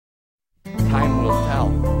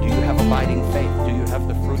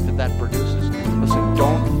that produces. Listen,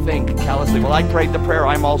 don't think callously, well, I prayed the prayer,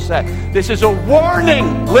 I'm all set. This is a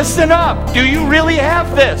warning. Listen up. Do you really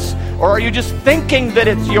have this? Or are you just thinking that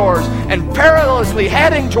it's yours and perilously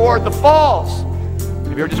heading toward the falls?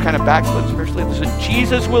 If you're just kind of backslidden spiritually, listen,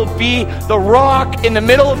 Jesus will be the rock in the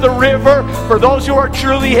middle of the river for those who are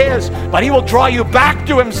truly His. But He will draw you back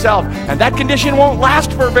to Himself, and that condition won't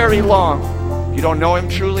last for very long. If you don't know Him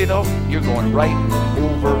truly, though, you're going right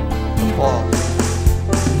over the falls.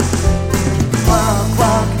 Walk,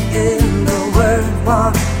 walk in the Word,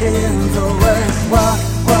 walk in the Word,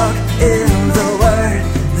 walk in the Word.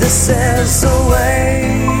 This is the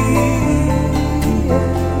way.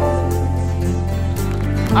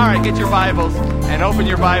 All right, get your Bibles and open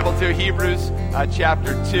your Bible to Hebrews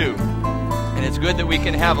chapter 2. And it's good that we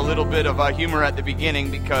can have a little bit of humor at the beginning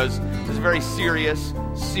because it's a very serious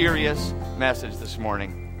message this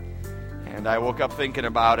morning. And I woke up thinking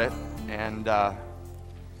about it. And the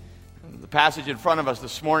passage in front of us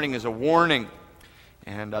this morning is a warning.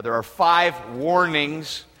 And there are 5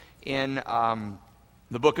 warnings in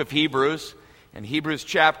the book of Hebrews. And Hebrews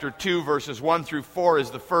chapter 2, verses 1 through 4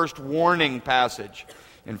 is the first warning passage.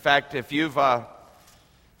 In fact, if you've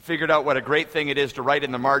figured out what a great thing it is to write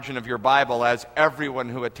in the margin of your Bible, as everyone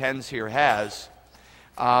who attends here has,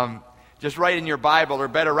 just write in your Bible, or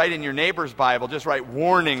better, write in your neighbor's Bible, just write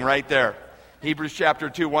warning right there. Hebrews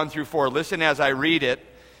chapter 2, 1 through 4. Listen as I read it.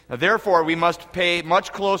 Therefore, we must pay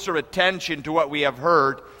much closer attention to what we have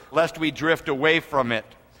heard, lest we drift away from it.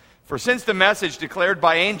 For since the message declared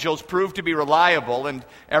by angels proved to be reliable, and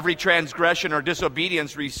every transgression or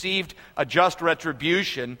disobedience received a just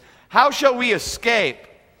retribution, how shall we escape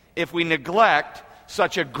if we neglect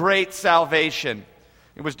such a great salvation?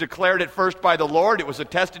 It was declared at first by the Lord, it was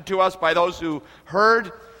attested to us by those who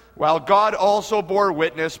heard, while God also bore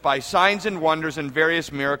witness by signs and wonders and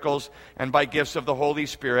various miracles, and by gifts of the Holy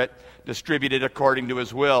Spirit distributed according to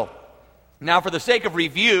His will. Now, for the sake of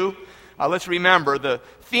review, let's remember, the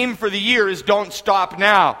theme for the year is Don't Stop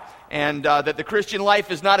Now. And that the Christian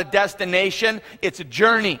life is not a destination, it's a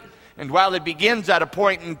journey. And while it begins at a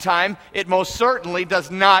point in time, it most certainly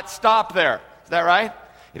does not stop there. Is that right?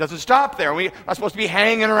 It doesn't stop there. We're not supposed to be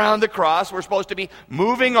hanging around the cross. We're supposed to be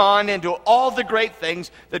moving on into all the great things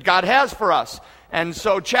that God has for us. And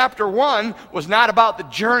so chapter 1 was not about the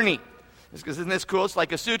journey. Isn't this cool? It's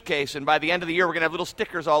like a suitcase, and by the end of the year, we're going to have little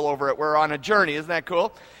stickers all over it. We're on a journey. Isn't that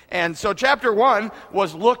cool? And so chapter 1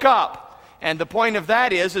 was look up. And the point of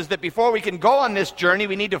that is that before we can go on this journey,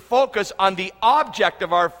 we need to focus on the object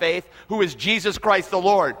of our faith, who is Jesus Christ the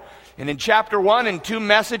Lord. And in chapter 1, in 2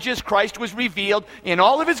 messages, Christ was revealed in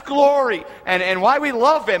all of His glory, and why we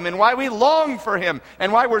love Him, and why we long for Him,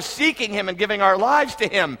 and why we're seeking Him and giving our lives to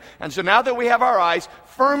Him. And so now that we have our eyes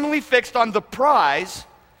firmly fixed on the prize,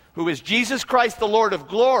 who is Jesus Christ, the Lord of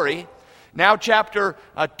glory, now chapter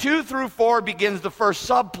 2 through 4 begins the first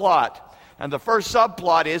subplot. And the first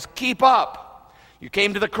subplot is keep up. You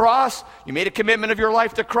came to the cross, you made a commitment of your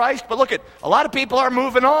life to Christ, but look, a lot of people are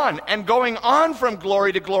moving on and going on from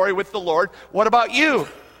glory to glory with the Lord. What about you?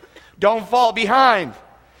 Don't fall behind.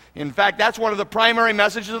 In fact, that's one of the primary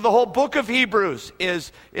messages of the whole book of Hebrews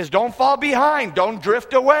is don't fall behind, don't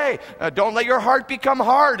drift away, don't let your heart become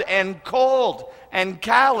hard and cold and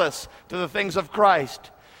callous to the things of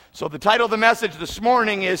Christ. So the title of the message this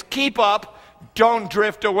morning is Keep Up, Don't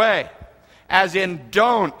Drift Away. As in,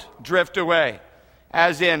 don't drift away.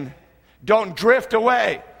 As in, don't drift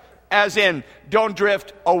away. As in, don't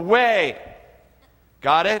drift away.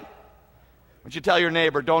 Got it? Why don't you tell your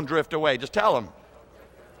neighbor, don't drift away. Just tell him.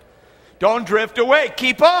 Don't drift away.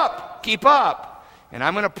 Keep up. Keep up. And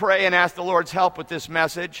I'm going to pray and ask the Lord's help with this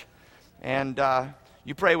message. And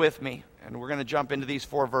you pray with me. And we're going to jump into these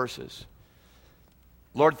 4 verses.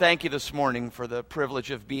 Lord, thank you this morning for the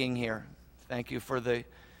privilege of being here. Thank you for the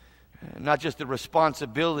not just the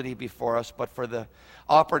responsibility before us, but for the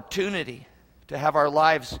opportunity to have our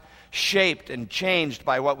lives shaped and changed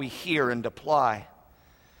by what we hear and apply.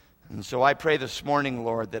 And so I pray this morning,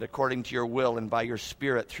 Lord, that according to your will and by your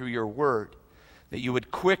Spirit through your word, that you would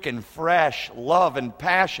quicken fresh love and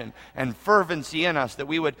passion and fervency in us, that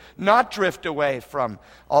we would not drift away from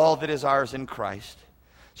all that is ours in Christ.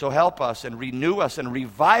 So help us and renew us and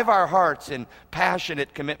revive our hearts in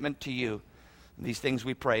passionate commitment to you. These things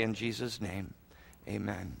we pray in Jesus' name.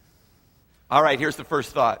 Amen. All right, here's the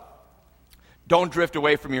first thought. Don't drift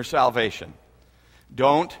away from your salvation.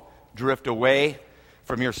 Don't drift away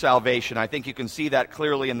from your salvation. I think you can see that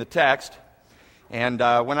clearly in the text. And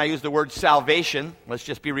when I use the word salvation, let's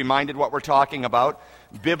just be reminded what we're talking about.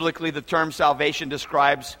 Biblically, the term salvation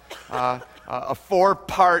describes a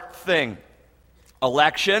 4-part thing.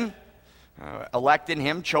 Election, elect in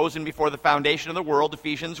him, chosen before the foundation of the world,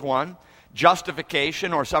 Ephesians 1.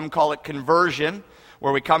 Justification, or some call it conversion,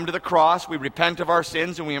 where we come to the cross, we repent of our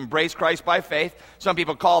sins, and we embrace Christ by faith. Some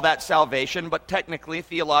people call that salvation, but technically,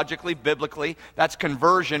 theologically, biblically, that's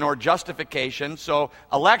conversion or justification. So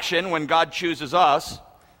election, when God chooses us.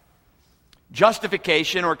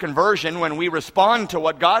 Justification or conversion, when we respond to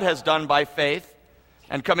what God has done by faith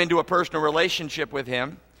and come into a personal relationship with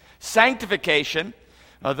him. Sanctification,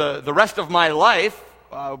 the rest of my life,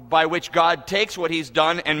 by which God takes what he's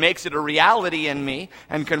done and makes it a reality in me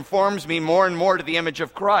and conforms me more and more to the image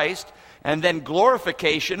of Christ. And then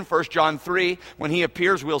glorification, 1 John 3, when he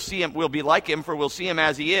appears, we'll see him, we'll be like him, for we'll see him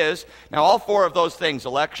as he is. Now, all four of those things,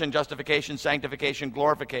 election, justification, sanctification,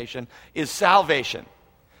 glorification, is salvation.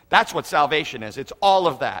 That's what salvation is. It's all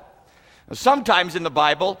of that. Sometimes in the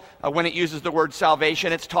Bible, when it uses the word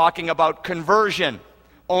salvation, it's talking about conversion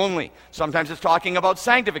only. Sometimes it's talking about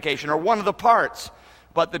sanctification or one of the parts.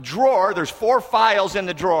 But the drawer, there's 4 files in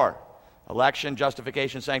the drawer. Election,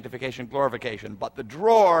 justification, sanctification, glorification. But the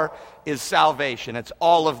drawer is salvation. It's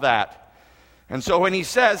all of that. And so when he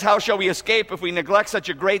says, how shall we escape if we neglect such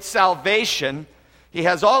a great salvation? He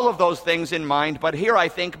has all of those things in mind, but here I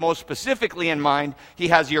think most specifically in mind, he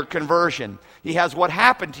has your conversion. He has what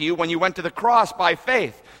happened to you when you went to the cross by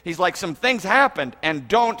faith. He's like, some things happened, and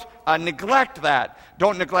don't neglect that.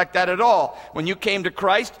 Don't neglect that at all. When you came to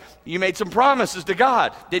Christ, you made some promises to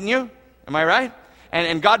God, didn't you? Am I right?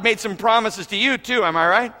 And God made some promises to you too, am I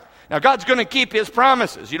right? Now God's going to keep his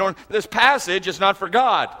promises. This passage is not for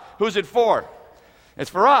God. Who's it for? It's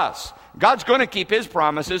for us. God's going to keep his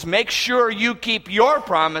promises. Make sure you keep your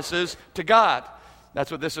promises to God.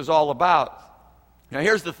 That's what this is all about. Now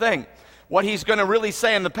here's the thing. What he's going to really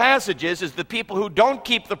say in the passage is the people who don't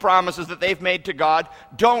keep the promises that they've made to God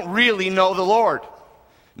don't really know the Lord.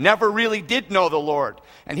 Never really did know the Lord.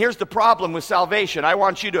 And here's the problem with salvation. I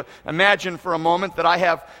want you to imagine for a moment that I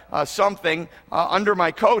have something under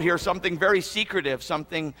my coat here, something very secretive,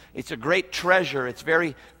 something, it's a great treasure. It's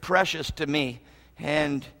very precious to me.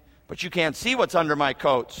 But you can't see what's under my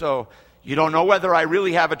coat, so you don't know whether I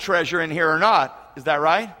really have a treasure in here or not. Is that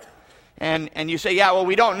right? And you say, yeah, well,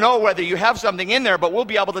 we don't know whether you have something in there, but we'll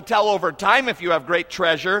be able to tell over time if you have great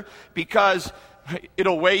treasure, because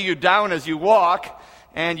it'll weigh you down as you walk,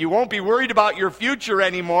 and you won't be worried about your future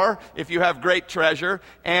anymore if you have great treasure,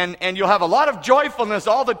 and you'll have a lot of joyfulness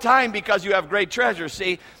all the time because you have great treasure.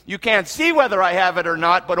 See, you can't see whether I have it or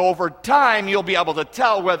not, but over time you'll be able to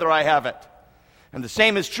tell whether I have it. And the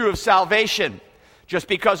same is true of salvation. Just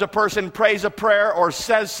because a person prays a prayer or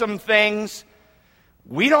says some things,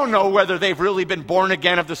 we don't know whether they've really been born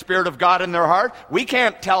again of the Spirit of God in their heart. We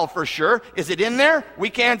can't tell for sure. Is it in there? We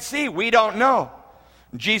can't see. We don't know.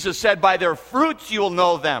 Jesus said, by their fruits you'll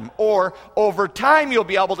know them. Or over time you'll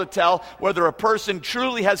be able to tell whether a person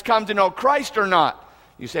truly has come to know Christ or not.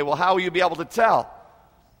 You say, well, how will you be able to tell?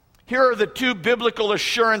 Here are the 2 biblical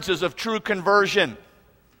assurances of true conversion.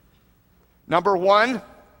 Number 1,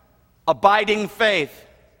 abiding faith.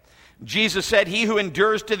 Jesus said, he who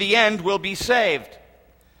endures to the end will be saved.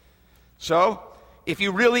 So, if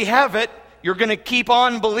you really have it, you're going to keep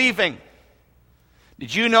on believing.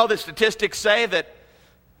 Did you know that statistics say that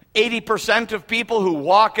 80% of people who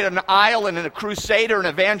walk in an aisle in a crusade or an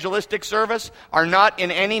evangelistic service are not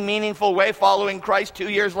in any meaningful way following Christ 2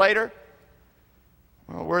 years later?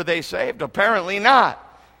 Well, were they saved? Apparently not.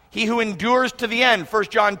 He who endures to the end, 1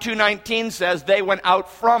 John 2:19 says, they went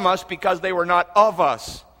out from us because they were not of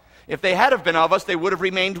us. If they had have been of us, they would have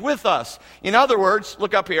remained with us. In other words,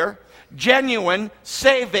 look up here, genuine,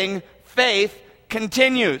 saving faith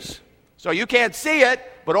continues. So you can't see it,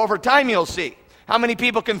 but over time you'll see. How many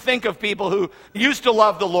people can think of people who used to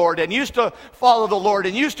love the Lord and used to follow the Lord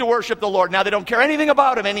and used to worship the Lord? Now they don't care anything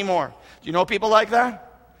about him anymore. Do you know people like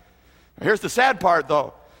that? Here's the sad part,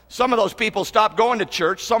 though. Some of those people stop going to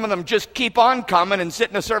church. Some of them just keep on coming and sit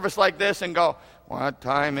in a service like this and go, what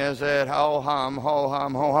time is it? Ho hum, ho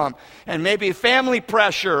hum, ho hum. And maybe family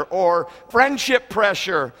pressure or friendship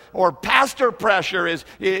pressure or pastor pressure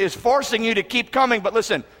is forcing you to keep coming. But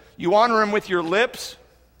listen, you honor him with your lips,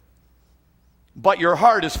 but your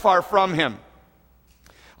heart is far from him.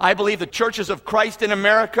 I believe the churches of Christ in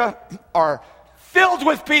America are filled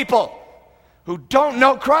with people who don't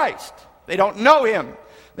know Christ. They don't know him.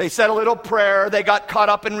 They said a little prayer, they got caught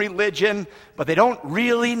up in religion, but they don't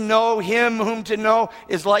really know him whom to know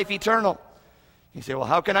is life eternal. You say, well,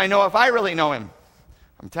 how can I know if I really know him?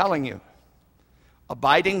 I'm telling you.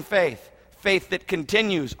 Abiding faith, faith that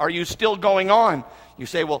continues. Are you still going on? You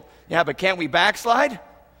say, well, yeah, but can't we backslide?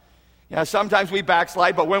 Yeah, sometimes we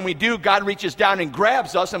backslide, but when we do, God reaches down and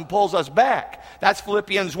grabs us and pulls us back. That's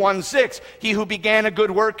Philippians 1:6. He who began a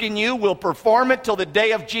good work in you will perform it till the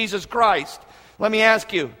day of Jesus Christ. Let me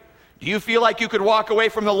ask you, do you feel like you could walk away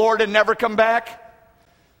from the Lord and never come back?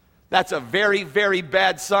 That's a very, very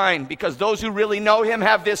bad sign, because those who really know him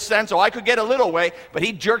have this sense, oh, I could get a little way, but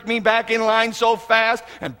he jerked me back in line so fast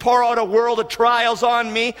and pour out a world of trials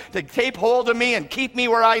on me to take hold of me and keep me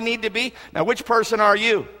where I need to be. Now, which person are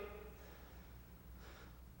you?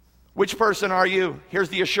 Which person are you? Here's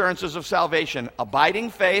the assurances of salvation. Abiding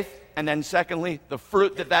faith, and then secondly, the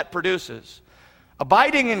fruit that produces.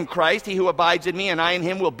 Abiding in Christ, he who abides in me and I in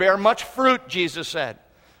him will bear much fruit, Jesus said.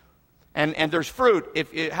 And there's fruit.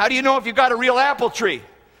 How do you know if you've got a real apple tree?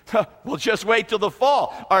 Well, just wait till the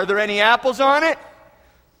fall. Are there any apples on it?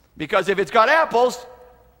 Because if it's got apples,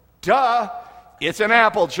 it's an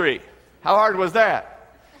apple tree. How hard was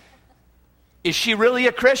that? Is she really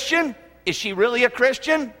a Christian? Is she really a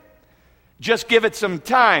Christian? Just give it some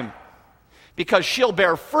time, because she'll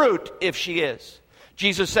bear fruit if she is.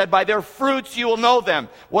 Jesus said, by their fruits you will know them.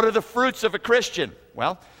 What are the fruits of a Christian?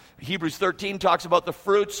 Well, Hebrews 13 talks about the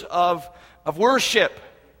fruits of worship.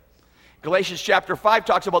 Galatians chapter 5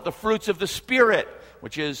 talks about the fruits of the Spirit,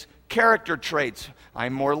 which is character traits.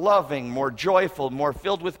 I'm more loving, more joyful, more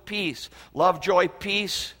filled with peace. Love, joy,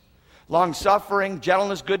 peace, long-suffering,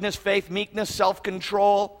 gentleness, goodness, faith, meekness,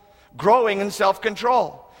 self-control. Growing in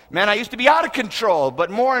self-control. Man, I used to be out of control,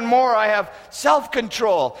 but more and more I have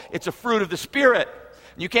self-control. It's a fruit of the Spirit.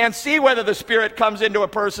 You can't see whether the Spirit comes into a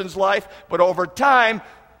person's life, but over time,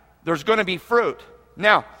 there's going to be fruit.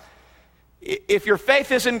 Now, if your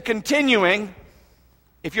faith isn't continuing,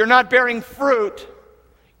 if you're not bearing fruit,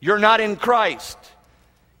 you're not in Christ,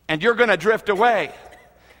 and you're going to drift away.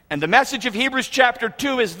 And the message of Hebrews chapter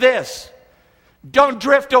 2 is this: don't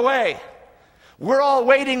drift away. We're all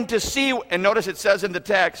waiting to see, and notice it says in the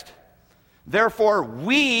text, therefore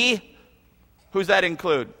we, who's that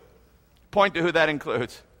include? Point to who that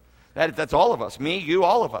includes. That's all of us, me, you,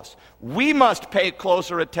 all of us. We must pay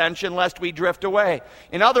closer attention lest we drift away.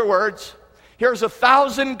 In other words, here's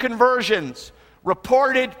 1,000 conversions,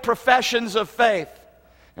 reported professions of faith.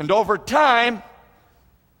 And over time,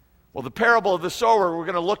 well, the parable of the sower we're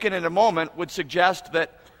going to look in a moment would suggest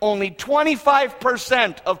that only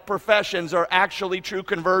 25% of professions are actually true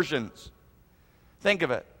conversions. Think of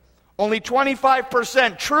it. Only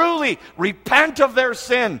 25% truly repent of their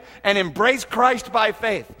sin and embrace Christ by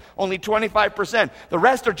faith. Only 25%. The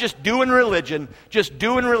rest are just doing religion,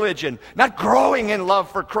 not growing in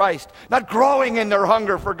love for Christ, not growing in their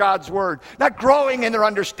hunger for God's word, not growing in their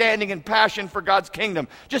understanding and passion for God's kingdom,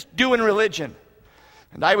 just doing religion.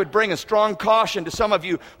 And I would bring a strong caution to some of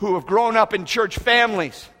you who have grown up in church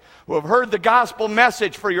families, who have heard the gospel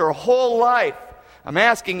message for your whole life. I'm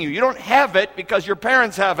asking you, you don't have it because your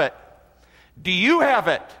parents have it. Do you have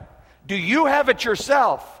it? Do you have it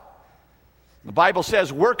yourself? The Bible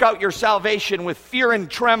says, work out your salvation with fear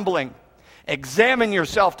and trembling. Examine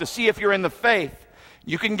yourself to see if you're in the faith.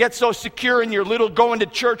 You can get so secure in your little going to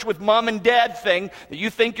church with mom and dad thing that you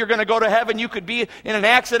think you're going to go to heaven. You could be in an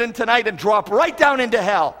accident tonight and drop right down into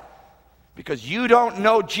hell because you don't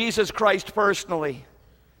know Jesus Christ personally.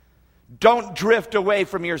 Don't drift away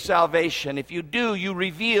from your salvation. If you do, you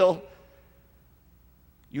reveal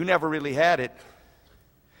you never really had it.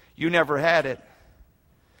 You never had it.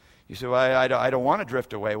 You say, well, I don't want to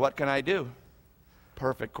drift away. What can I do?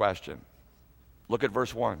 Perfect question. Look at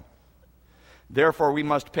verse 1. Therefore, we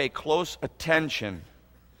must pay close attention.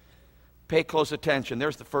 Pay close attention.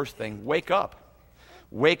 There's the first thing. Wake up.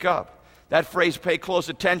 Wake up. That phrase, pay close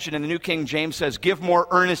attention, in the New King James says, give more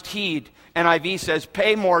earnest heed. NIV says,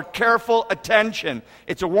 pay more careful attention.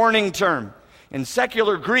 It's a warning term. In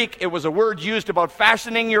secular Greek, it was a word used about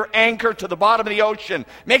fastening your anchor to the bottom of the ocean.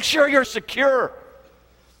 Make sure you're secure.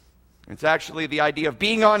 It's actually the idea of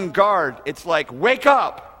being on guard. It's like, wake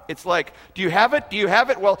up. It's like, do you have it? Do you have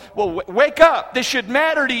it? Well, wake up. This should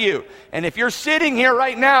matter to you. And if you're sitting here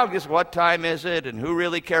right now, just what time is it? And who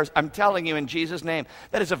really cares? I'm telling you in Jesus' name,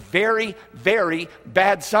 that is a very, very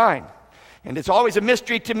bad sign. And it's always a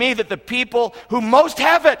mystery to me that the people who most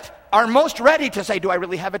have it are most ready to say, do I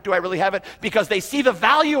really have it? Do I really have it? Because they see the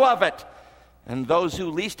value of it. And those who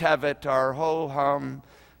least have it are ho-hum,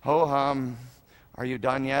 ho-hum. Are you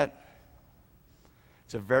done yet?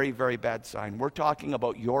 It's a very, very bad sign. We're talking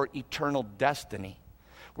about your eternal destiny.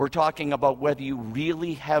 We're talking about whether you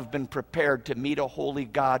really have been prepared to meet a holy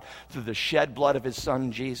God through the shed blood of his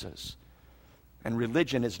Son, Jesus. And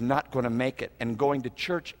religion is not going to make it, and going to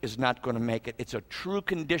church is not going to make it. It's a true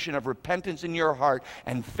condition of repentance in your heart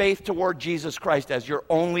and faith toward Jesus Christ as your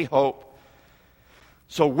only hope.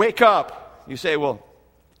 So wake up. You say, well,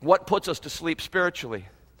 what puts us to sleep spiritually?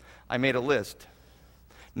 I made a list.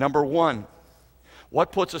 Number 1,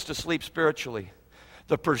 what puts us to sleep spiritually?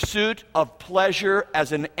 The pursuit of pleasure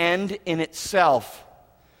as an end in itself.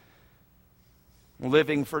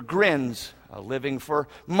 Living for grins, living for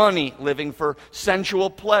money, living for sensual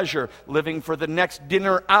pleasure, living for the next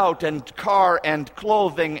dinner out and car and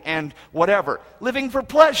clothing and whatever. Living for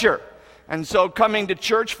pleasure. And so coming to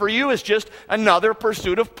church for you is just another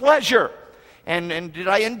pursuit of pleasure. And did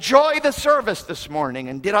I enjoy the service this morning?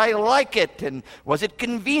 And did I like it? And was it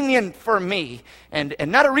convenient for me? And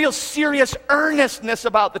not a real serious earnestness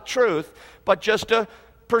about the truth, but just a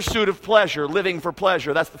pursuit of pleasure, living for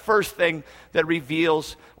pleasure. That's the first thing that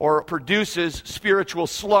reveals or produces spiritual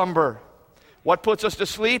slumber. What puts us to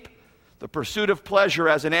sleep? The pursuit of pleasure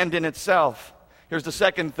as an end in itself. Here's the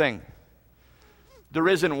second thing. There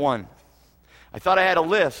isn't one. I thought I had a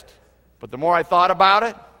list, but the more I thought about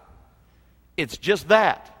it, it's just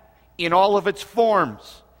that, in all of its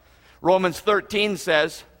forms. Romans 13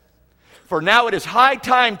 says, "For now it is high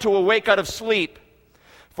time to awake out of sleep,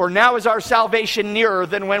 for now is our salvation nearer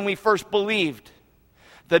than when we first believed.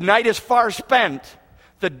 The night is far spent,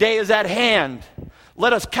 the day is at hand.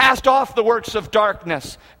 Let us cast off the works of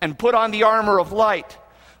darkness and put on the armor of light.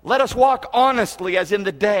 Let us walk honestly as in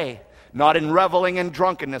the day, not in reveling and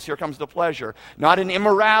drunkenness," here comes the pleasure, "not in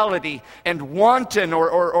immorality and wanton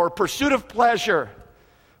or pursuit of pleasure,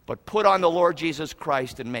 but put on the Lord Jesus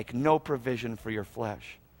Christ and make no provision for your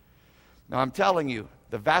flesh." Now I'm telling you,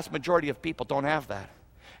 the vast majority of people don't have that.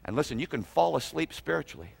 And listen, you can fall asleep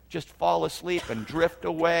spiritually. Just fall asleep and drift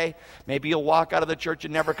away. Maybe you'll walk out of the church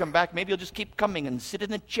and never come back. Maybe you'll just keep coming and sit in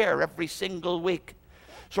the chair every single week,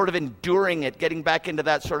 sort of enduring it, getting back into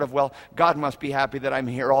that sort of, well, God must be happy that I'm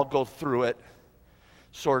here, I'll go through it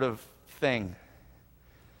sort of thing.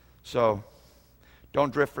 So,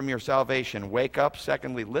 don't drift from your salvation. Wake up.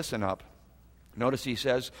 Secondly, listen up. Notice he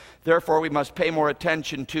says, "Therefore we must pay more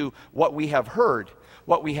attention to what we have heard."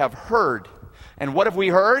 What we have heard. And what have we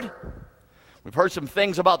heard? We've heard some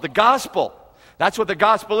things about the gospel. That's what the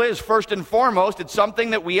gospel is, first and foremost. It's something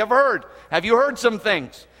that we have heard. Have you heard some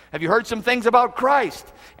things? Have you heard some things about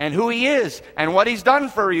Christ and who he is and what he's done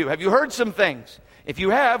for you? Have you heard some things? If you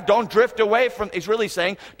have, don't drift away from, he's really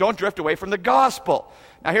saying, don't drift away from the gospel.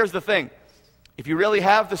 Now here's the thing. If you really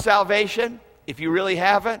have the salvation, if you really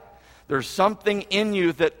have it, there's something in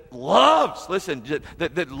you that loves, listen,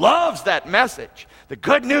 that loves that message. The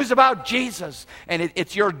good news about Jesus. And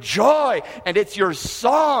it's your joy and it's your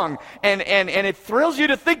song. And it thrills you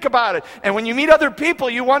to think about it. And when you meet other people,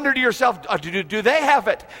 you wonder to yourself, do they have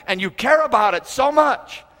it? And you care about it so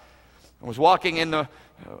much. I was walking in the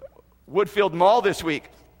Woodfield Mall this week.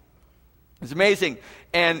 It's amazing.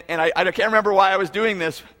 And I can't remember why I was doing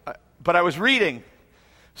this, but I was reading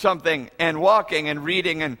something and walking and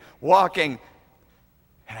reading and walking.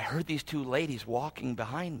 And I heard these two ladies walking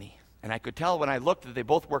behind me. And I could tell when I looked that they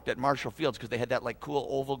both worked at Marshall Fields because they had that like cool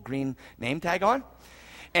oval green name tag on.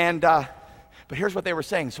 And but here's what they were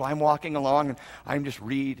saying. So I'm walking along and I'm just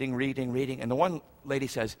reading. And the one lady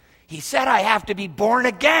says, "He said I have to be born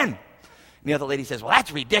again." And the other lady says, "Well,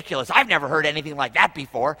 that's ridiculous. I've never heard anything like that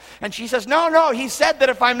before." And she says, No, he said that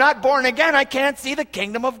if I'm not born again, I can't see the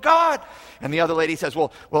kingdom of God. And the other lady says,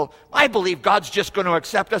 well, I believe God's just going to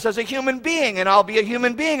accept us as a human being, and I'll be a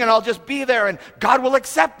human being, and I'll just be there, and God will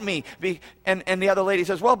accept me. And the other lady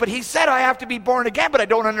says, well, but he said I have to be born again, but I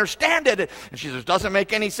don't understand it. And she says, "Doesn't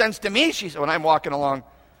make any sense to me." She said, when I'm walking along,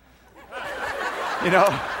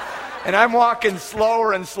 and I'm walking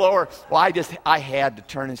slower and slower. Well, I had to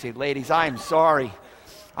turn and say, "Ladies, I'm sorry,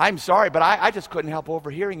 but I just couldn't help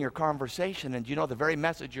overhearing your conversation. And the very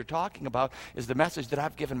message you're talking about is the message that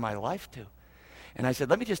I've given my life to." And I said,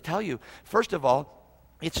 let me just tell you, first of all,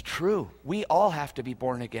 it's true. We all have to be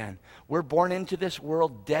born again. We're born into this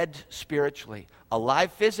world dead spiritually,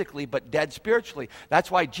 alive physically, but dead spiritually.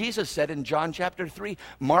 That's why Jesus said in John chapter 3,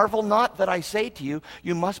 "Marvel not that I say to you,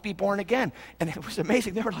 you must be born again." And it was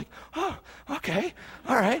amazing. They were like, "Oh, okay,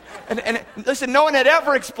 all right." And listen, no one had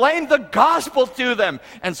ever explained the gospel to them.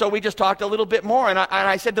 And so we just talked a little bit more. And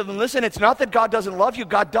I said to them, listen, it's not that God doesn't love you.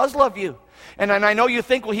 God does love you. And I know you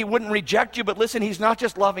think, well, he wouldn't reject you. But listen, he's not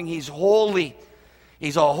just loving, he's holy.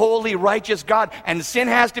 He's a holy, righteous God, and sin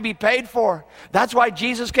has to be paid for. That's why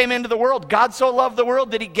Jesus came into the world. God so loved the world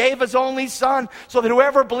that he gave his only son so that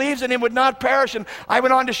whoever believes in him would not perish. And I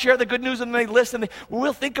went on to share the good news, and they listened.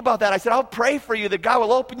 We'll think about that. I said, I'll pray for you that God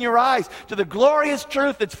will open your eyes to the glorious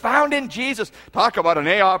truth that's found in Jesus. Talk about an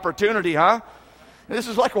A opportunity, huh? This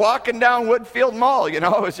is like walking down Woodfield Mall,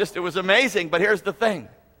 It was amazing. But here's the thing.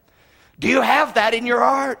 Do you have that in your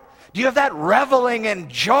heart? Do you have that reveling and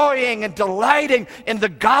joying and delighting in the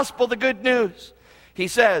gospel, the good news? He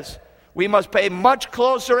says, we must pay much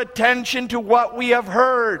closer attention to what we have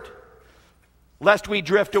heard, lest we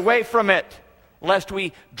drift away from it. Lest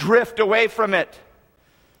we drift away from it.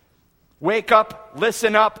 Wake up,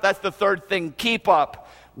 listen up. That's the third thing. Keep up.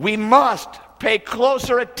 We must pay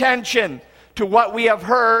closer attention to what we have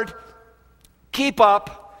heard. Keep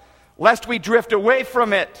up, lest we drift away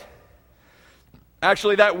from it.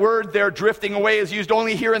 Actually, that word there, drifting away, is used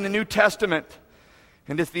only here in the New Testament.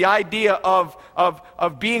 And it's the idea of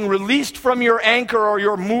being released from your anchor or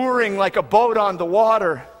your mooring like a boat on the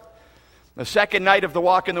water. The second night of the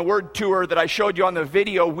Walk in the Word tour that I showed you on the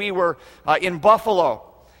video, we were in Buffalo.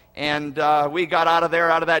 And we got out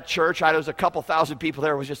of that church. There was a couple thousand people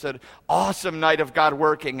there. It was just an awesome night of God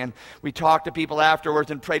working. And we talked to people afterwards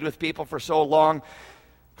and prayed with people for so long.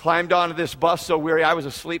 Climbed onto this bus so weary. I was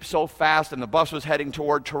asleep so fast, and the bus was heading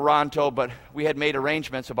toward Toronto. But we had made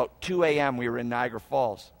arrangements. About 2 a.m. we were in Niagara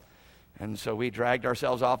Falls. And so we dragged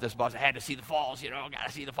ourselves off this bus. I had to see the falls, got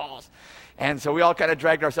to see the falls. And so we all kind of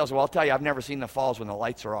dragged ourselves. Well, I'll tell you, I've never seen the falls when the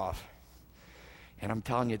lights are off. And I'm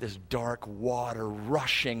telling you, this dark water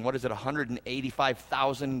rushing,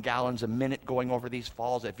 185,000 gallons a minute going over these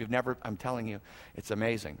falls. If you've never, I'm telling you, it's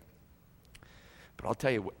amazing. But I'll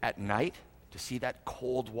tell you, at night, to see that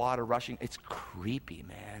cold water rushing, it's creepy,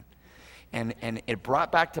 man. And it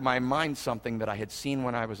brought back to my mind something that I had seen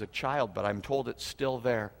when I was a child, but I'm told it's still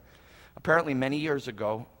there. Apparently, many years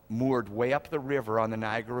ago, moored way up the river on the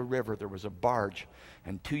Niagara River, there was a barge,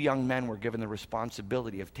 and 2 young men were given the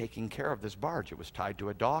responsibility of taking care of this barge. It was tied to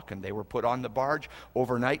a dock, and they were put on the barge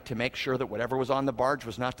overnight to make sure that whatever was on the barge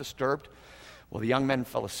was not disturbed. Well, the young men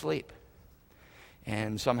fell asleep,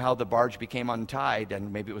 and somehow the barge became untied,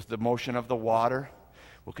 and maybe it was the motion of the water.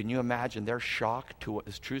 Well, can you imagine their shock to,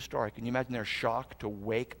 it's a true story, can you imagine their shock to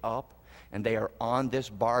wake up? And they are on this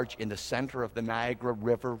barge in the center of the Niagara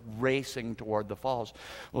River racing toward the falls.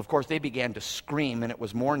 Well, of course, they began to scream, and it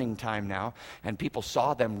was morning time now, and people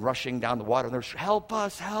saw them rushing down the water, and they're, help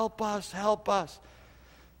us, help us, help us.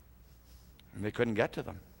 And they couldn't get to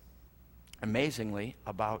them. Amazingly,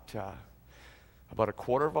 about a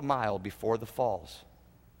quarter of a mile before the falls,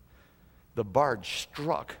 the barge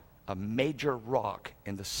struck a major rock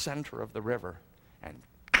in the center of the river and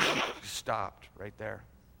stopped right there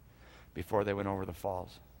before they went over the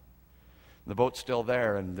falls. The boat's still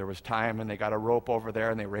there, and there was time, and they got a rope over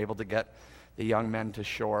there, and they were able to get the young men to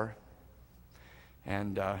shore.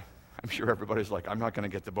 And I'm sure everybody's like, I'm not going to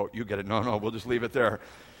get the boat. You get it. No, we'll just leave it there.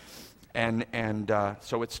 And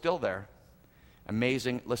so it's still there.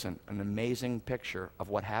 Amazing, listen, an amazing picture of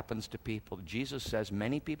what happens to people. Jesus says,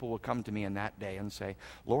 many people will come to me in that day and say,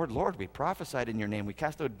 Lord, Lord, we prophesied in your name. We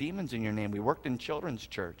cast out demons in your name. We worked in children's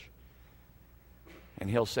church. And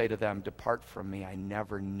he'll say to them, depart from me, I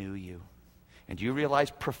never knew you. And do you realize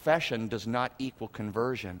profession does not equal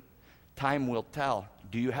conversion? Time will tell.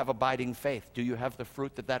 Do you have abiding faith? Do you have the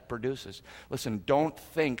fruit that produces? Listen, don't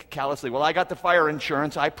think callously, well, I got the fire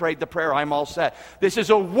insurance, I prayed the prayer, I'm all set. This is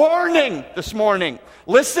a warning this morning.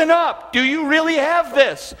 Listen up. Do you really have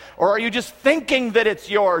this? Or are you just thinking that it's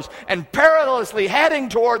yours and perilously heading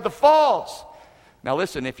toward the falls? Now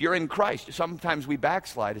listen, if you're in Christ, sometimes we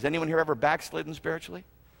backslide. Has anyone here ever backslidden spiritually?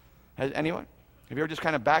 Has anyone? Have you ever just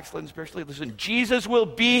kind of backslidden spiritually? Listen, Jesus will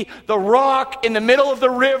be the rock in the middle of the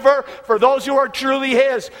river for those who are truly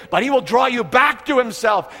his. But he will draw you back to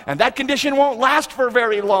himself. And that condition won't last for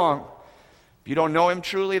very long. If you don't know him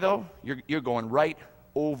truly, though, you're going right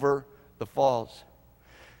over the falls.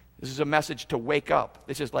 This is a message to wake up.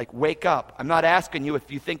 This is like, wake up. I'm not asking you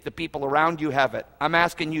if you think the people around you have it. I'm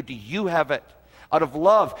asking you, do you have it? Out of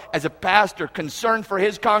love, as a pastor, concerned for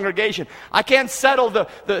his congregation. I can't settle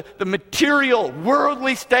the material,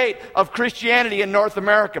 worldly state of Christianity in North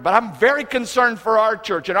America, but I'm very concerned for our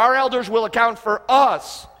church, and our elders will account for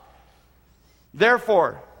us.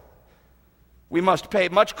 Therefore, we must pay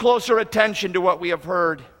much closer attention to what we have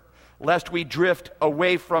heard, lest we drift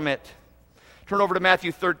away from it. Turn over to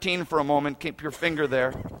Matthew 13 for a moment. Keep your finger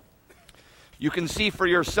there. You can see for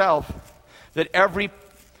yourself that every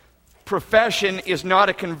profession is not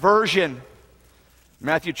a conversion.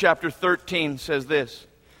 Matthew chapter 13 says this.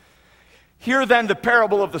 Hear then the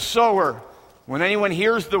parable of the sower. When anyone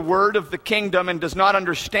hears the word of the kingdom and does not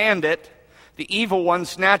understand it, the evil one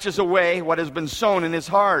snatches away what has been sown in his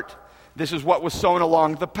heart. This is what was sown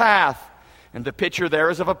along the path. And the picture there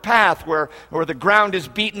is of a path where the ground is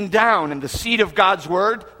beaten down, and the seed of God's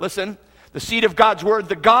word, listen, the seed of God's word,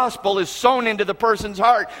 the gospel, is sown into the person's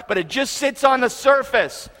heart, but it just sits on the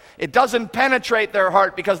surface. It doesn't penetrate their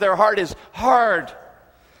heart because their heart is hard.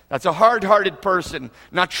 That's a hard-hearted person,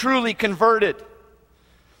 not truly converted.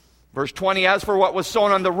 Verse 20, as for what was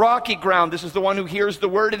sown on the rocky ground, this is the one who hears the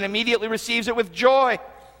word and immediately receives it with joy.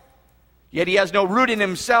 Yet he has no root in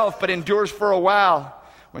himself, but endures for a while.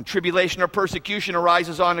 When tribulation or persecution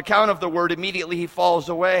arises on account of the word, immediately he falls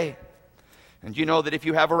away. And you know that if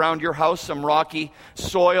you have around your house some rocky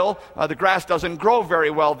soil, the grass doesn't grow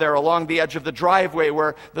very well there along the edge of the driveway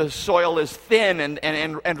where the soil is thin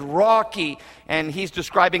and rocky. And he's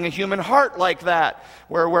describing a human heart like that,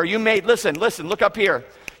 where you made, listen, look up here.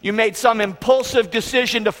 You made some impulsive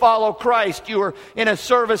decision to follow Christ. You were in a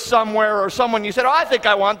service somewhere or someone, you said, I think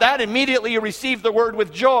I want that. Immediately you received the word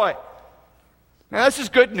with joy. Now this is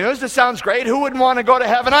good news. This sounds great. Who wouldn't want to go to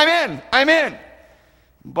heaven? I'm in.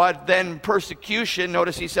 But then persecution,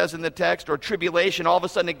 notice he says in the text, or tribulation, all of a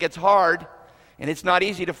sudden it gets hard and it's not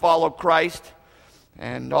easy to follow Christ.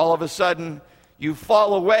 And all of a sudden you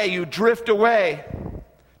fall away, you drift away,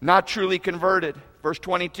 not truly converted. Verse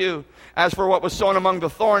 22, as for what was sown among the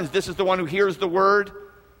thorns, this is the one who hears the word.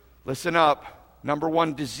 Listen up. Number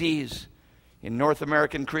one disease in North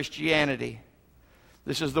American Christianity.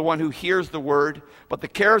 This is the one who hears the word, but the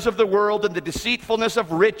cares of the world and the deceitfulness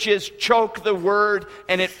of riches choke the word,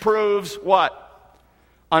 and it proves what?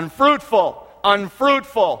 Unfruitful.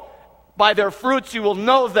 By their fruits you will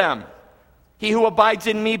know them. He who abides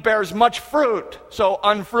in me bears much fruit. So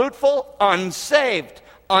unfruitful, unsaved,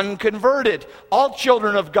 unconverted. All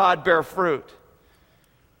children of God bear fruit.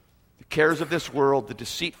 The cares of this world, the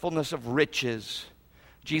deceitfulness of riches.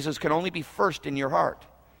 Jesus can only be first in your heart.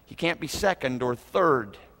 He can't be second or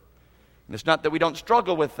third. And it's not that we don't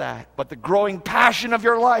struggle with that, but the growing passion of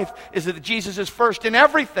your life is that Jesus is first in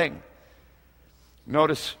everything.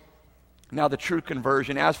 Notice now the true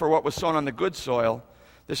conversion. As for what was sown on the good soil,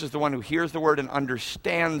 this is the one who hears the word and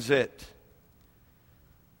understands it.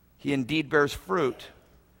 He indeed bears fruit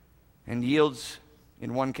and yields,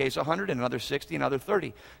 in one case 100, in another 60, another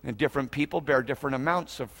 30. And different people bear different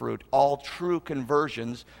amounts of fruit. All true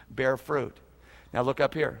conversions bear fruit. Now look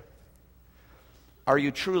up here. Are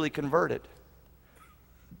you truly converted?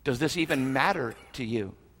 Does this even matter to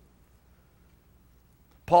you?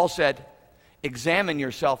 Paul said, examine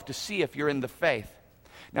yourself to see if you're in the faith.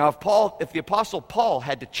 Now if the Apostle Paul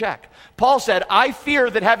had to check, Paul said, I fear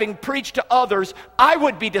that having preached to others, I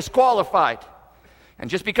would be disqualified. And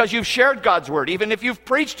just because you've shared God's word, even if you've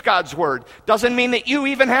preached God's word, doesn't mean that you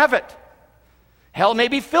even have it. Hell may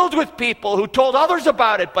be filled with people who told others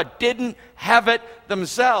about it, but didn't have it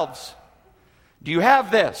themselves. Do you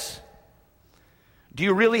have this? Do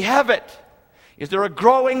you really have it? Is there a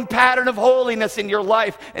growing pattern of holiness in your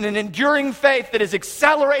life and an enduring faith that is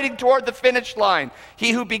accelerating toward the finish line?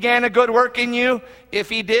 He who began a good work in you, if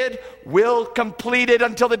he did, will complete it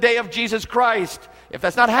until the day of Jesus Christ. If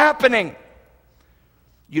that's not happening,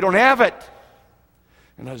 you don't have it.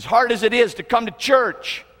 And as hard as it is to come to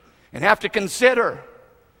church and have to consider,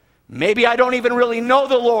 maybe I don't even really know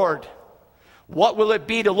the Lord. What will it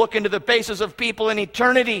be to look into the faces of people in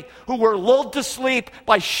eternity who were lulled to sleep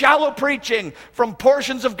by shallow preaching from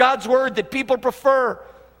portions of God's word that people prefer?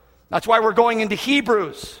 That's why we're going into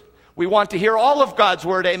Hebrews. We want to hear all of God's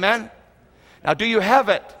word, amen? Now, do you have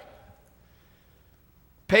it?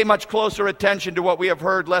 Pay much closer attention to what we have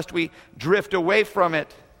heard, lest we drift away from it.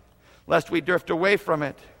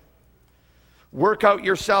 Work out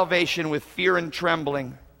your salvation with fear and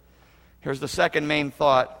trembling. Here's the second main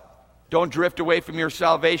thought. Don't drift away from your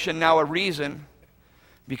salvation. Now a reason,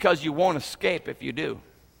 because you won't escape if you do.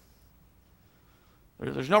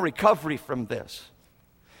 There's no recovery from this.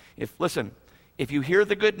 If you hear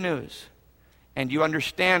the good news and you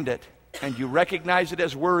understand it and you recognize it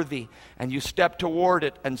as worthy and you step toward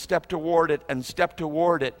it and step toward it and step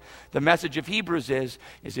toward it, the message of Hebrews is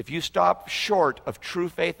if you stop short of true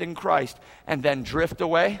faith in Christ and then drift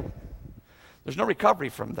away, there's no recovery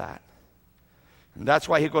from that. And that's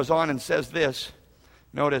why he goes on and says this.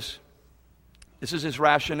 Notice, this is his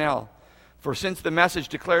rationale. For since the message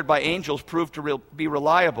declared by angels proved to be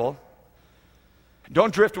reliable,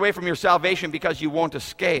 don't drift away from your salvation because you won't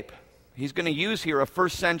escape. He's going to use here a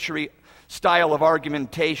first century style of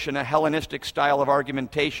argumentation, a Hellenistic style of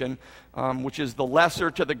argumentation, which is the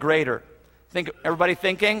lesser to the greater. Everybody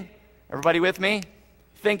thinking? Everybody with me?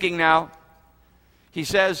 Thinking now. He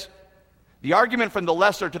says, the argument from the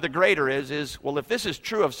lesser to the greater is, well, if this is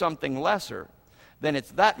true of something lesser, then it's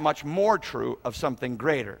that much more true of something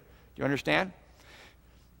greater. Do you understand?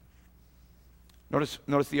 Notice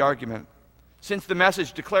the argument. Since the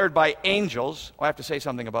message declared by angels, I have to say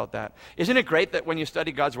something about that. Isn't it great that when you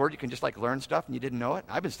study God's Word, you can just learn stuff and you didn't know it?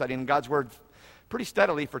 I've been studying God's Word pretty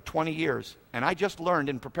steadily for 20 years. And I just learned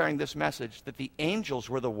in preparing this message that the angels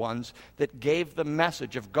were the ones that gave the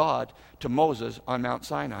message of God to Moses on Mount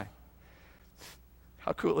Sinai.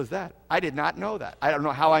 How cool is that? I did not know that. I don't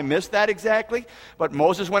know how I missed that exactly, but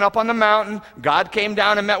Moses went up on the mountain. God came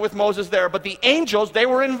down and met with Moses there. But the angels, they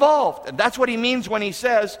were involved. And that's what he means when he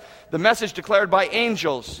says the message declared by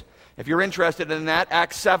angels. If you're interested in that,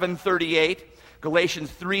 Acts 7:38,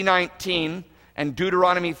 Galatians 3:19, and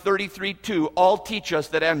Deuteronomy 33:2 all teach us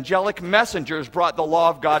that angelic messengers brought the law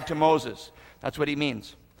of God to Moses. That's what he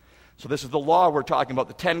means. So this is the law we're talking about,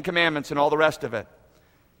 the 10 Commandments and all the rest of it.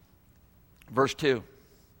 Verse 2.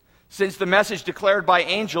 Since the message declared by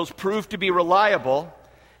angels proved to be reliable,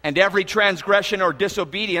 and every transgression or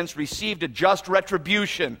disobedience received a just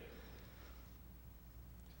retribution.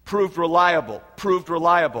 Proved reliable.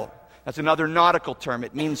 That's another nautical term.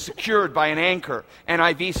 It means secured by an anchor.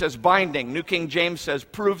 NIV says binding. New King James says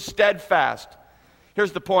proved steadfast.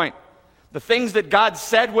 Here's the point. The things that God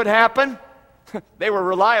said would happen, they were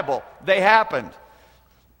reliable. They happened.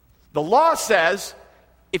 The law says,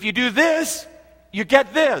 if you do this, you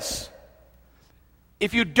get this.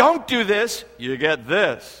 If you don't do this, you get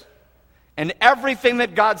this. And everything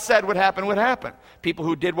that God said would happen. People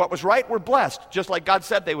who did what was right were blessed, just like God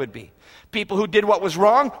said they would be. People who did what was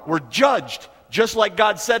wrong were judged, just like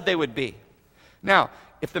God said they would be. Now,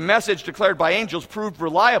 if the message declared by angels proved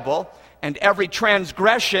reliable, and every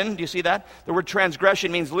transgression, do you see that? The word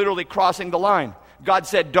transgression means literally crossing the line. God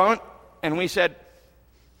said don't, and we said,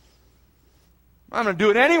 I'm going to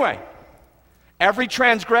do it anyway. Every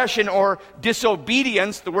transgression or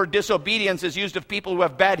disobedience, the word disobedience is used of people who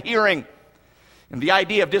have bad hearing. And the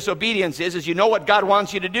idea of disobedience is you know what God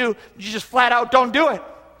wants you to do, you just flat out don't do it.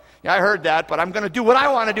 Yeah, I heard that, but I'm going to do what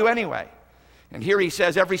I want to do anyway. And here he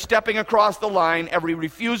says every stepping across the line, every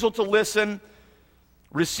refusal to listen,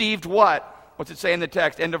 received what? What's it say in the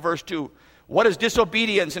text? End of verse 2. What does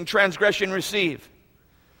disobedience and transgression receive?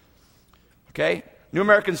 Okay? New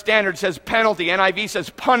American Standard says penalty. NIV says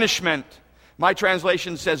punishment. My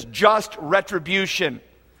translation says just retribution.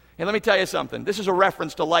 And let me tell you something. This is a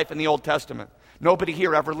reference to life in the Old Testament. Nobody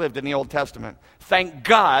here ever lived in the Old Testament. Thank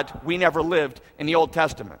God we never lived in the Old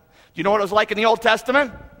Testament. Do you know what it was like in the Old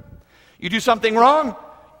Testament? You do something wrong,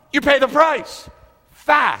 you pay the price.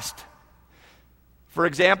 Fast. For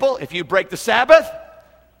example, if you break the Sabbath,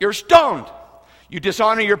 you're stoned. You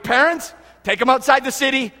dishonor your parents, take them outside the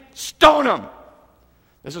city, stone them.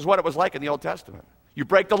 This is what it was like in the Old Testament. You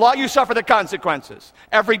break the law, you suffer the consequences.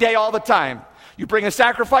 Every day, all the time. You bring a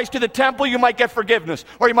sacrifice to the temple, you might get forgiveness.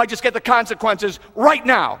 Or you might just get the consequences right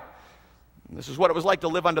now. And this is what it was like to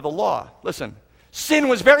live under the law. Listen, sin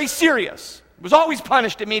was very serious. It was always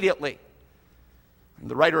punished immediately. And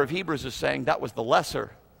the writer of Hebrews is saying that was the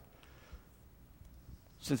lesser.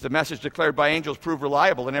 Since the message declared by angels proved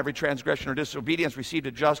reliable and every transgression or disobedience received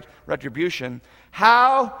a just retribution,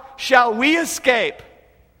 how shall we escape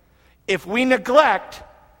if we neglect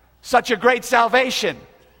such a great salvation?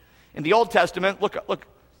 In the Old Testament, look,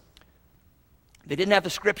 they didn't have the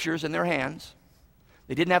scriptures in their hands.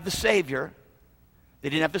 They didn't have the Savior. They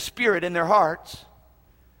didn't have the Spirit in their hearts.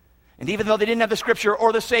 And even though they didn't have the scripture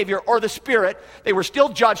or the Savior or the Spirit, they were still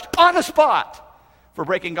judged on the spot for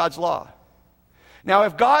breaking God's law. Now,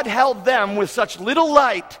 if God held them with such little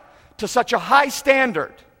light to such a high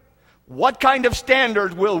standard, what kind of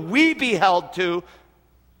standard will we be held to?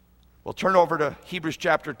 We'll turn over to Hebrews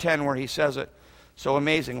chapter 10 where he says it so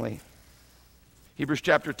amazingly. Hebrews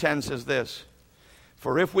chapter 10 says this,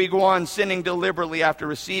 "For if we go on sinning deliberately after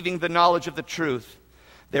receiving the knowledge of the truth,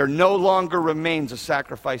 there no longer remains a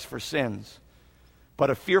sacrifice for sins,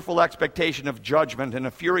 but a fearful expectation of judgment and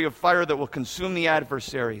a fury of fire that will consume the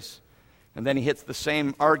adversaries." And then he hits the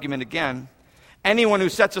same argument again. "Anyone who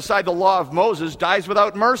sets aside the law of Moses dies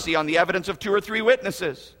without mercy on the evidence of 2 or 3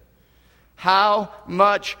 witnesses. How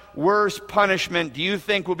much worse punishment do you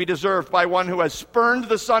think will be deserved by one who has spurned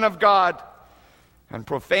the Son of God and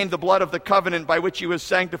profaned the blood of the covenant by which he was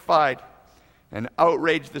sanctified and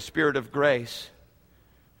outraged the Spirit of grace?"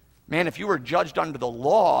 Man, if you were judged under the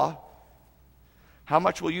law, how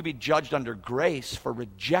much will you be judged under grace for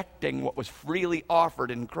rejecting what was freely offered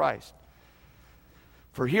in Christ?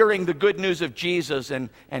 For hearing the good news of Jesus and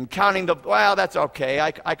counting well, that's okay.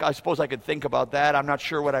 I suppose I could think about that. I'm not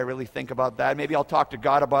sure what I really think about that. Maybe I'll talk to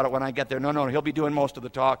God about it when I get there. No, he'll be doing most of the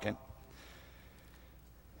talking.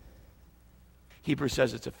 Hebrews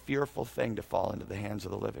says it's a fearful thing to fall into the hands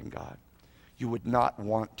of the living God. You would not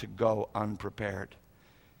want to go unprepared.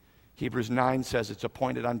 Hebrews 9 says it's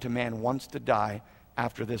appointed unto man once to die.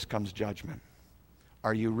 After this comes judgment.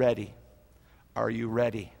 Are you ready? Are you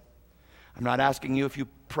ready? I'm not asking you if you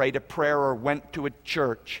prayed a prayer or went to a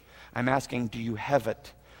church. I'm asking, do you have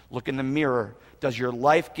it? Look in the mirror. Does your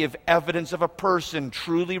life give evidence of a person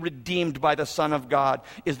truly redeemed by the Son of God?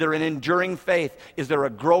 Is there an enduring faith? Is there a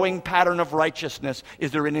growing pattern of righteousness?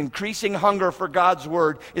 Is there an increasing hunger for God's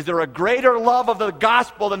word? Is there a greater love of the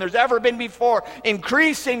gospel than there's ever been before,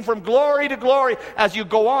 increasing from glory to glory as you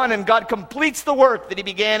go on and God completes the work that he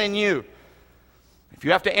began in you? If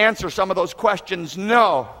you have to answer some of those questions,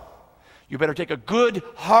 no. You better take a good,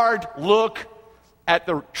 hard look at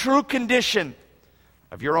the true condition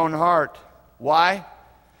of your own heart. Why?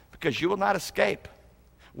 Because you will not escape.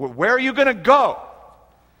 Where are you going to go?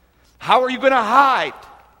 How are you going to hide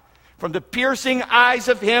from the piercing eyes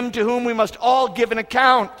of him to whom we must all give an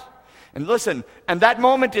account? And listen, and that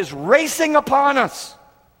moment is racing upon us.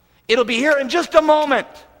 It'll be here in just a moment.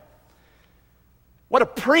 What a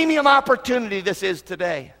premium opportunity this is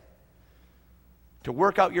today. To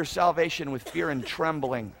work out your salvation with fear and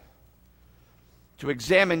trembling. To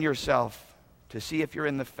examine yourself, to see if you're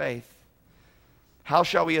in the faith. How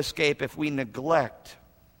shall we escape if we neglect?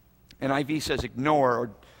 NIV says ignore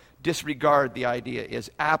or disregard. The idea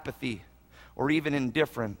is apathy or even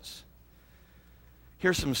indifference.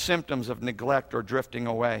 Here's some symptoms of neglect or drifting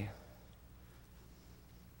away.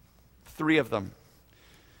 3 of them.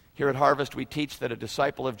 Here at Harvest, we teach that a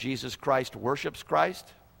disciple of Jesus Christ worships Christ.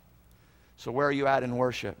 So where are you at in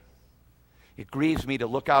worship? It grieves me to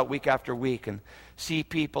look out week after week and see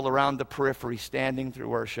people around the periphery standing through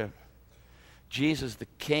worship. Jesus the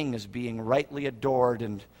King is being rightly adored,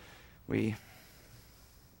 and it's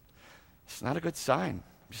not a good sign.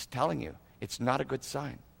 I'm just telling you, it's not a good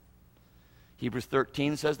sign. Hebrews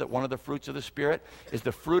 13 says that one of the fruits of the Spirit is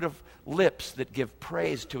the fruit of lips that give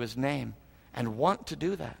praise to his name and want to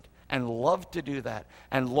do that and love to do that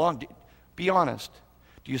and long to. Be honest.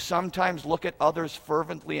 Do you sometimes look at others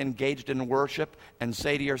fervently engaged in worship and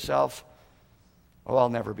say to yourself, oh, I'll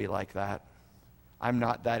never be like that. I'm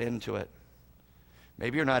not that into it.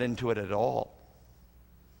 Maybe you're not into it at all.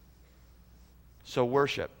 So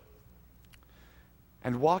worship.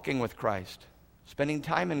 And walking with Christ. Spending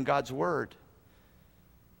time in God's Word.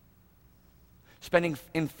 Spending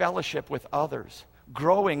in fellowship with others.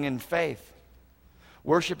 Growing in faith.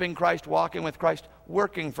 Worshiping Christ, walking with Christ,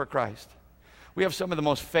 working for Christ. We have some of the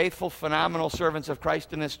most faithful, phenomenal servants of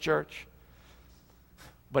Christ in this church.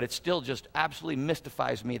 But it still just absolutely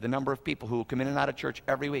mystifies me, the number of people who come in and out of church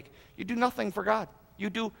every week. You do nothing for God. You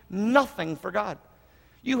do nothing for God.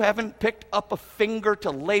 You haven't picked up a finger to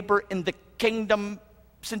labor in the kingdom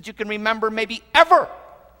since you can remember, maybe ever.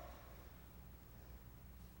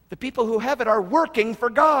 The people who have it are working for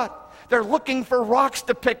God. They're looking for rocks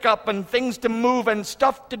to pick up and things to move and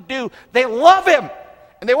stuff to do. They love him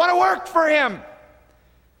and they want to work for him.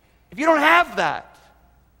 If you don't have that,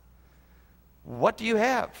 what do you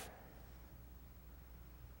have?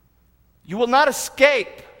 You will not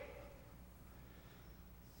escape.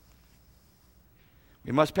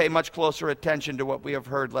 We must pay much closer attention to what we have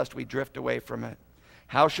heard, lest we drift away from it.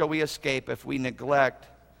 How shall we escape if we neglect,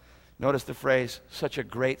 notice the phrase, such a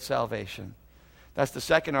great salvation? That's the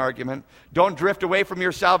second argument. Don't drift away from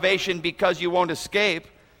your salvation because you won't escape,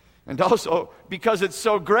 and also because it's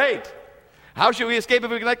so great. How shall we escape if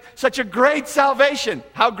we neglect such a great salvation?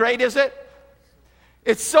 How great is it?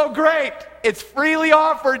 It's so great. It's freely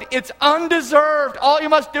offered. It's undeserved. All you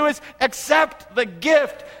must do is accept the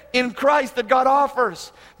gift in Christ that God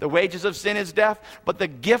offers. The wages of sin is death, but the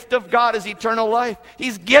gift of God is eternal life.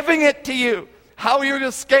 He's giving it to you. How are you to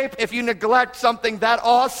escape if you neglect something that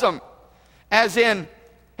awesome? As in,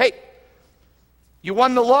 hey, you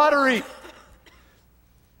won the lottery.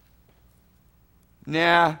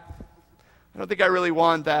 Nah, I don't think I really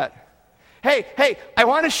want that. Hey, I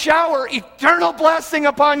want to shower eternal blessing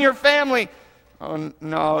upon your family. Oh,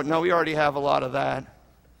 no, we already have a lot of that.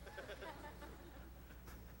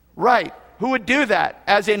 Right. Who would do that?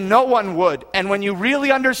 As in, no one would. And when you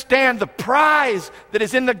really understand the prize that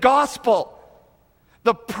is in the gospel,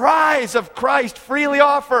 the prize of Christ freely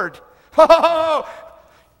offered,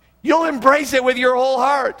 you'll embrace it with your whole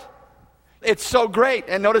heart. It's so great.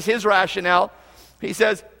 And notice his rationale. He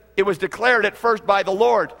says, it was declared at first by the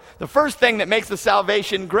Lord. The first thing that makes the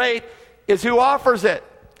salvation great is who offers it.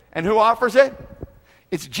 And who offers it?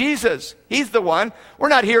 It's Jesus. He's the one. We're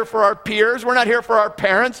not here for our peers. We're not here for our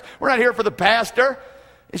parents. We're not here for the pastor.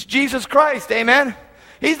 It's Jesus Christ, amen?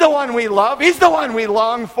 He's the one we love. He's the one we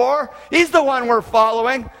long for. He's the one we're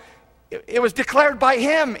following. It was declared by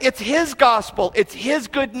him. It's his gospel. It's his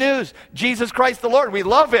good news. Jesus Christ the Lord. We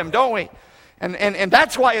love him, don't we? And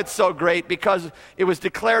that's why it's so great, because it was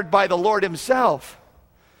declared by the Lord himself.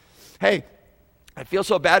 Hey, I feel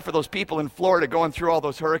so bad for those people in Florida going through all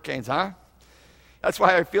those hurricanes, huh? That's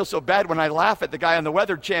why I feel so bad when I laugh at the guy on the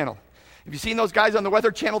Weather Channel. Have you seen those guys on the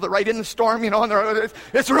Weather Channel that write in the storm, and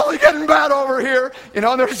it's really getting bad over here, and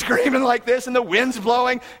they're screaming like this, and the wind's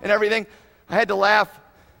blowing and everything. I had to laugh.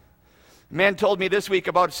 A man told me this week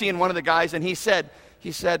about seeing one of the guys, and he said,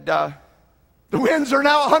 the winds are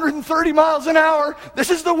now 130 miles an hour.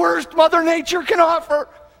 This is the worst Mother Nature can offer.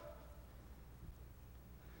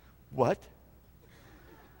 What?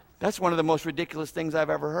 That's one of the most ridiculous things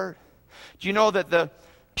I've ever heard. Do you know that the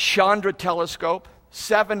Chandra telescope,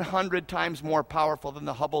 700 times more powerful than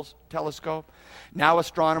the Hubble telescope? Now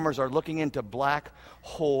astronomers are looking into black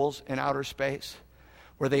holes in outer space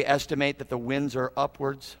where they estimate that the winds are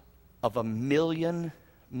upwards of 1 million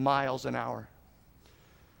miles an hour.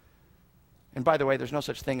 And by the way, there's no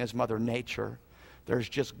such thing as Mother Nature. There's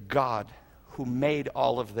just God who made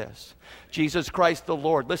all of this. Jesus Christ the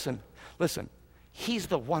Lord. Listen. He's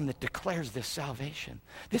the one that declares this salvation.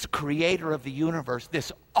 This creator of the universe,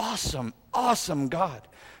 this awesome, awesome God.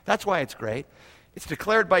 That's why it's great. It's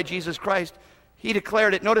declared by Jesus Christ. He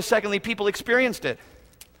declared it. Notice, secondly, people experienced it.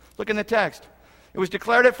 Look in the text. It was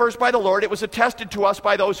declared at first by the Lord. It was attested to us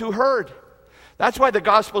by those who heard. That's why the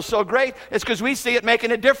gospel is so great. It's because we see it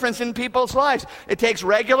making a difference in people's lives. It takes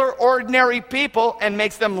regular, ordinary people and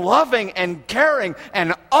makes them loving and caring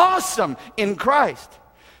and awesome in Christ.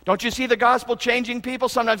 Don't you see the gospel changing people?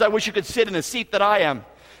 Sometimes I wish you could sit in a seat that I am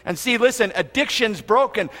and see, listen, addictions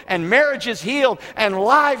broken and marriages healed and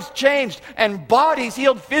lives changed and bodies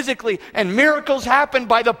healed physically and miracles happen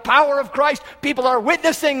by the power of Christ. People are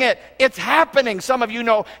witnessing it. It's happening. Some of you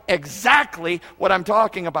know exactly what I'm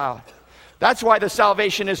talking about. That's why the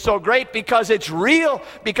salvation is so great, because it's real,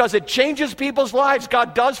 because it changes people's lives.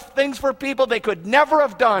 God does things for people they could never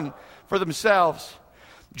have done for themselves.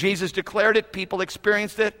 Jesus declared it, people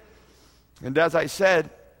experienced it, and as I said,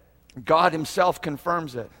 God himself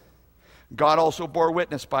confirms it. God also bore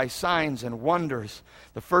witness by signs and wonders.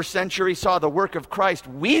 The first century saw the work of Christ.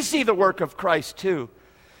 We see the work of Christ too.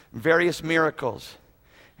 Various miracles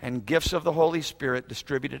and gifts of the Holy Spirit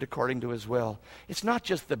distributed according to his will. It's not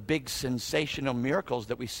just the big sensational miracles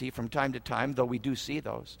that we see from time to time, though we do see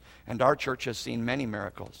those, and our church has seen many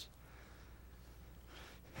miracles.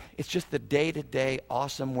 It's just the day-to-day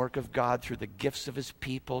awesome work of God through the gifts of his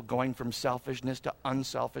people, going from selfishness to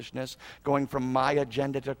unselfishness, going from my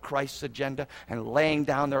agenda to Christ's agenda, and laying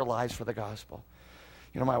down their lives for the gospel.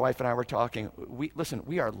 My wife and I were talking.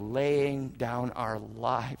 We are laying down our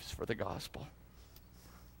lives for the gospel.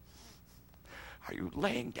 Are you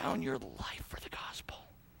laying down your life for the gospel?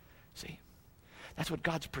 See? That's what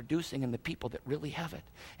God's producing in the people that really have it.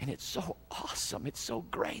 And it's so awesome. It's so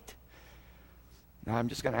great. Now, I'm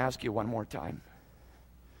just going to ask you one more time.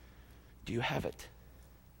 Do you have it?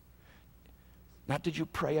 Not did you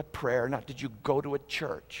pray a prayer, not did you go to a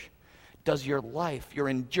church. Does your life, your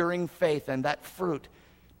enduring faith, and that fruit,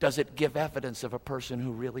 does it give evidence of a person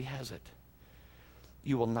who really has it?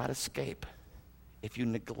 You will not escape if you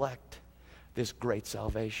neglect this great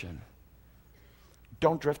salvation.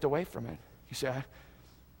 Don't drift away from it. You say,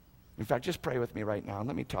 in fact, just pray with me right now and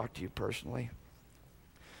let me talk to you personally.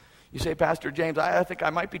 You say, Pastor James, I think I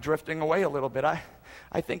might be drifting away a little bit.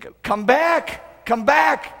 I think, come back.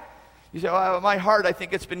 You say, my heart, I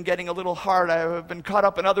think it's been getting a little hard. I've been caught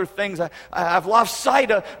up in other things. I've lost sight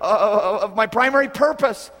of my primary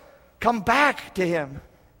purpose. Come back to him.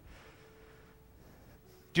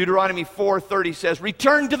 Deuteronomy 4:30 says,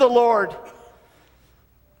 return to the Lord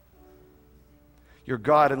your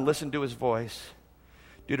God and listen to his voice.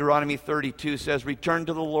 Deuteronomy 32 says, return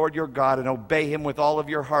to the Lord your God and obey him with all of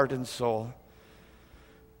your heart and soul.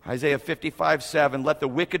 Isaiah 55:7, let the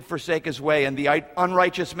wicked forsake his way and the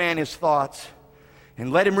unrighteous man his thoughts.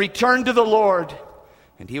 And let him return to the Lord,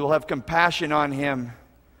 and he will have compassion on him,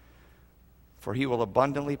 for he will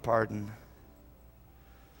abundantly pardon.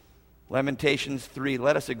 Lamentations 3,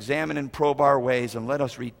 let us examine and probe our ways, and let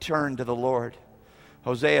us return to the Lord.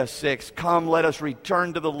 Hosea 6, come, let us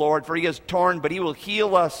return to the Lord, for he has torn, but he will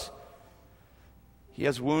heal us. He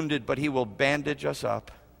has wounded, but he will bandage us up.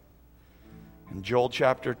 In Joel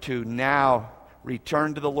chapter 2, now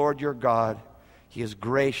return to the Lord your God. He is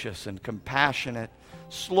gracious and compassionate,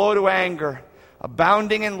 slow to anger,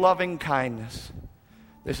 abounding in loving kindness.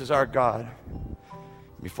 This is our God.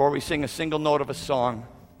 Before we sing a single note of a song,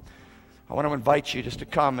 I want to invite you just to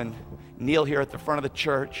come and kneel here at the front of the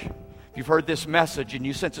church. If you've heard this message and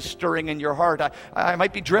you sense a stirring in your heart, I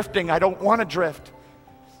might be drifting. I don't want to drift.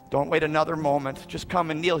 Don't wait another moment. Just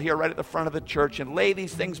come and kneel here right at the front of the church and lay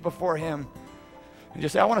these things before him. And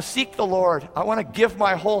just say, I want to seek the Lord. I want to give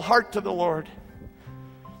my whole heart to the Lord.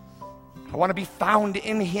 I want to be found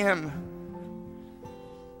in Him.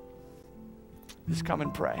 Just come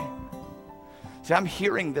and pray. See, I'm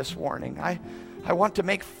hearing this warning. I want to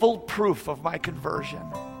make full proof of my conversion.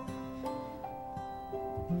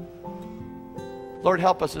 Lord,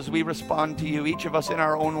 help us as we respond to you, each of us in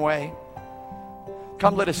our own way.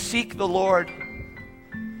 Come, let us seek the Lord.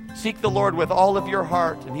 Seek the Lord with all of your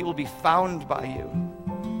heart, and He will be found by you.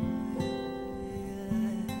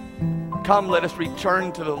 Come, let us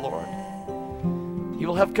return to the Lord. He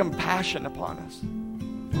will have compassion upon us.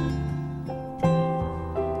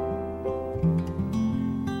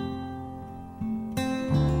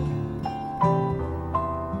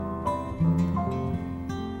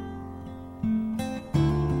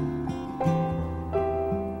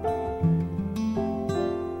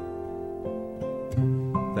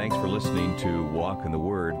 Thanks for listening to Walk in the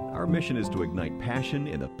Word. Our mission is to ignite passion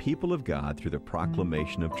in the people of God through the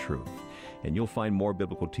proclamation of truth. And you'll find more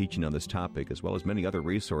biblical teaching on this topic, as well as many other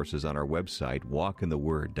resources on our website,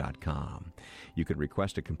 walkintheword.com. You can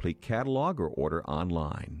request a complete catalog or order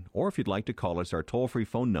online. Or if you'd like to call us, our toll-free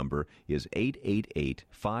phone number is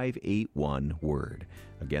 888-581-WORD.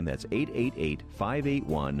 Again, that's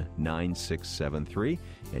 888-581-9673,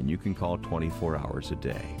 and you can call 24 hours a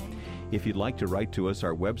day. If you'd like to write to us,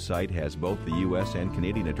 our website has both the U.S. and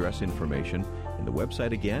Canadian address information, and the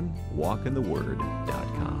website again,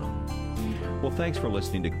 walkintheword.com. Well, thanks for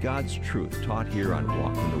listening to God's truth taught here on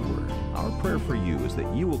Walk in the Word. Our prayer for you is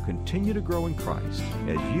that you will continue to grow in Christ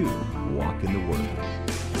as you walk in the Word.